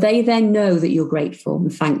 But they then know that you're grateful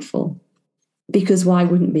and thankful. Because why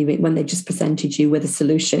wouldn't be when they just presented you with a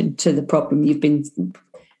solution to the problem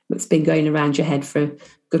that's been going around your head for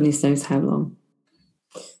goodness knows how long.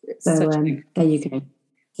 So there you go.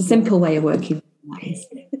 It's a simple way of working.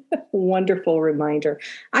 Wonderful reminder.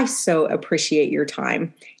 I so appreciate your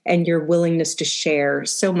time and your willingness to share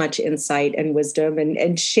so much insight and wisdom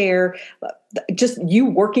and share just you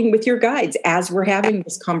working with your guides as we're having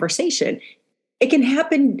this conversation. It can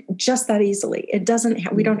happen just that easily. It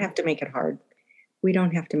doesn't. We don't have to make it hard. We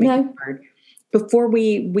don't have to make it hard. Before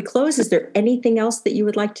we close, is there anything else that you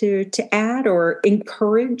would like to add or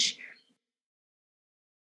encourage?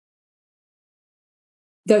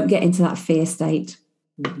 Don't get into that fear state.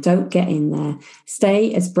 Don't get in there.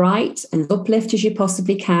 Stay as bright and uplift as you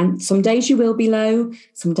possibly can. Some days you will be low,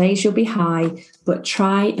 some days you'll be high, but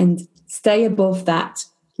try and stay above that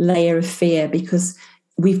layer of fear, because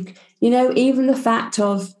even the fact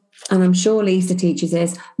of, and I'm sure Lisa teaches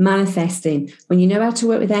this, manifesting. When you know how to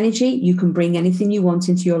work with energy, you can bring anything you want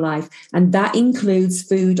into your life. And that includes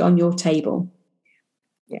food on your table.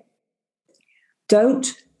 Yeah.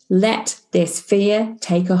 Don't let this fear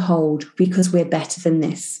take a hold, because we're better than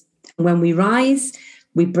this. When we rise,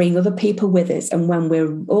 we bring other people with us. And when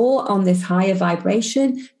we're all on this higher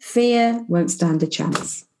vibration, fear won't stand a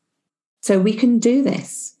chance. So we can do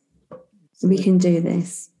this. We can do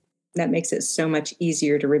this. That makes it so much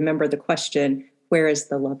easier to remember the question, where is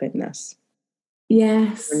the love in this?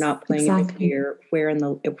 Yes. We're not playing in the fear. Where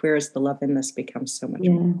is the love in this becomes so much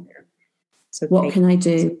more clear. So what can I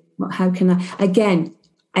do? How can I? Again,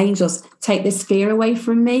 angels, take this fear away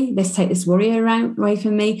from me. Let's take this worry away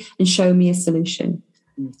from me and show me a solution.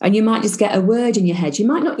 Mm-hmm. And you might just get a word in your head. You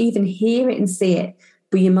might not even hear it and see it,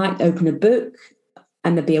 but you might open a book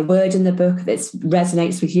and there'll be a word in the book that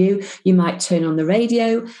resonates with you. You might turn on the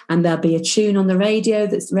radio and there'll be a tune on the radio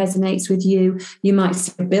that resonates with you. You might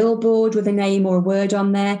see a billboard with a name or a word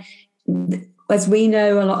on there. As we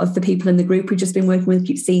know, a lot of the people in the group we've just been working with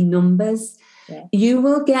keep seeing numbers. Yeah. You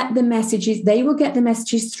will get the messages. They will get the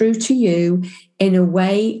messages through to you in a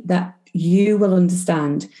way that you will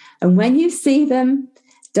understand. And when you see them,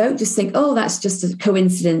 don't just think, oh, that's just a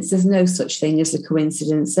coincidence. There's no such thing as a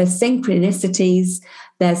coincidence. There's synchronicities,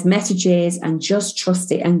 there's messages, and just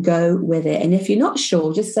trust it and go with it. And if you're not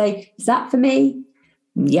sure, just say, is that for me?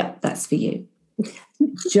 Yep, that's for you.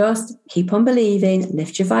 Just keep on believing,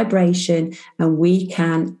 lift your vibration, and we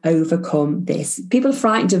can overcome this. People are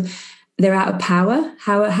frightened of, they're out of power.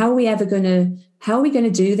 How are we going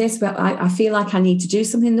to do this? Well, I feel like I need to do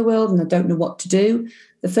something in the world and I don't know what to do.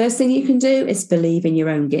 The first thing you can do is believe in your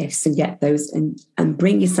own gifts and get those and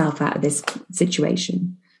bring yourself out of this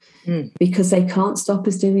situation, because they can't stop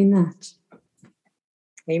us doing that.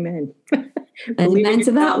 Amen. Amen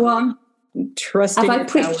to that one. Trust in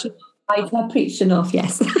yourself. Have I preached enough?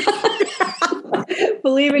 Yes.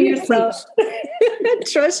 Believe in yourself.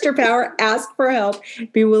 Trust your power. Ask for help.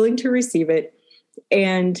 Be willing to receive it.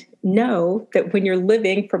 And know that when you're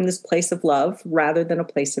living from this place of love rather than a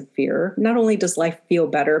place of fear, not only does life feel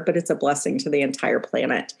better, but it's a blessing to the entire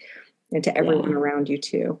planet and to everyone around you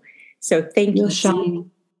too. So thank you.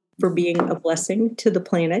 being a blessing to the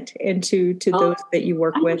planet and to those that you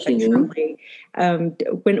work with. I truly,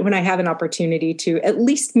 when I have an opportunity to at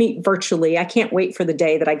least meet virtually, I can't wait for the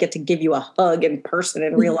day that I get to give you a hug in person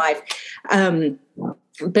in real life.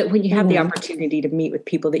 But when you have the opportunity to meet with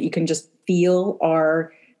people that you can just feel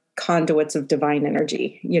are conduits of divine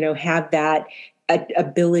energy, have that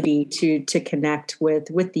ability to connect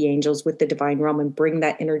with the angels, with the divine realm, and bring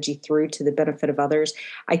that energy through to the benefit of others.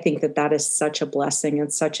 I think that is such a blessing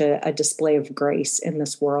and such a display of grace in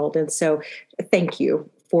this world. And so thank you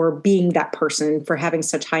for being that person, for having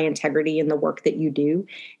such high integrity in the work that you do,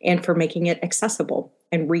 and for making it accessible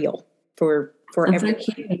and real for everyone.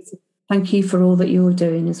 Thank you for all that you're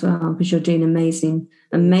doing as well, because you're doing amazing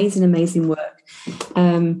work.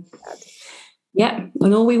 And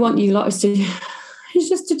all we want you lot is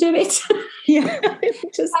just to do it.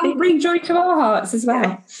 Just bring joy to our hearts as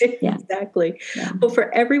well. Exactly. Yeah. Well,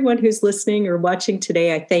 for everyone who's listening or watching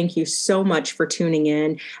today, I thank you so much for tuning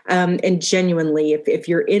in. And genuinely, if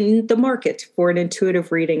you're in the market for an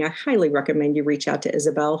intuitive reading, I highly recommend you reach out to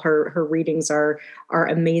Isabel. Her readings are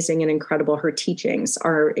amazing and incredible. Her teachings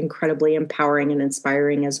are incredibly empowering and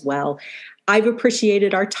inspiring as well. I've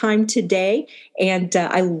appreciated our time today, and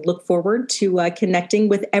I look forward to connecting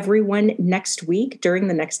with everyone next week during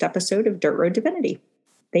the next episode of Dirt Road Divinity.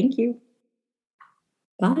 Thank you.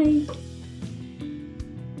 Bye.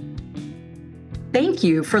 Thank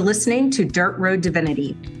you for listening to Dirt Road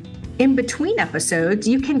Divinity. In between episodes,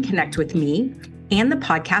 you can connect with me and the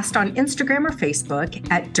podcast on Instagram or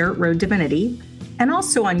Facebook at Dirt Road Divinity, and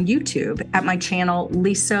also on YouTube at my channel,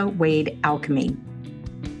 Lisa Wade Alchemy.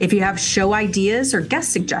 If you have show ideas or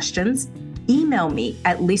guest suggestions, email me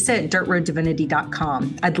at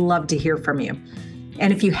lisa@dirtroaddivinity.com. I'd love to hear from you.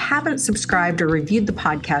 And if you haven't subscribed or reviewed the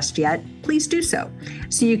podcast yet, please do so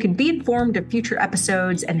you can be informed of future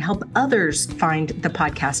episodes and help others find the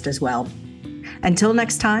podcast as well. Until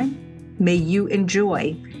next time, may you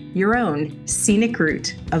enjoy your own scenic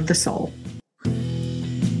route of the soul.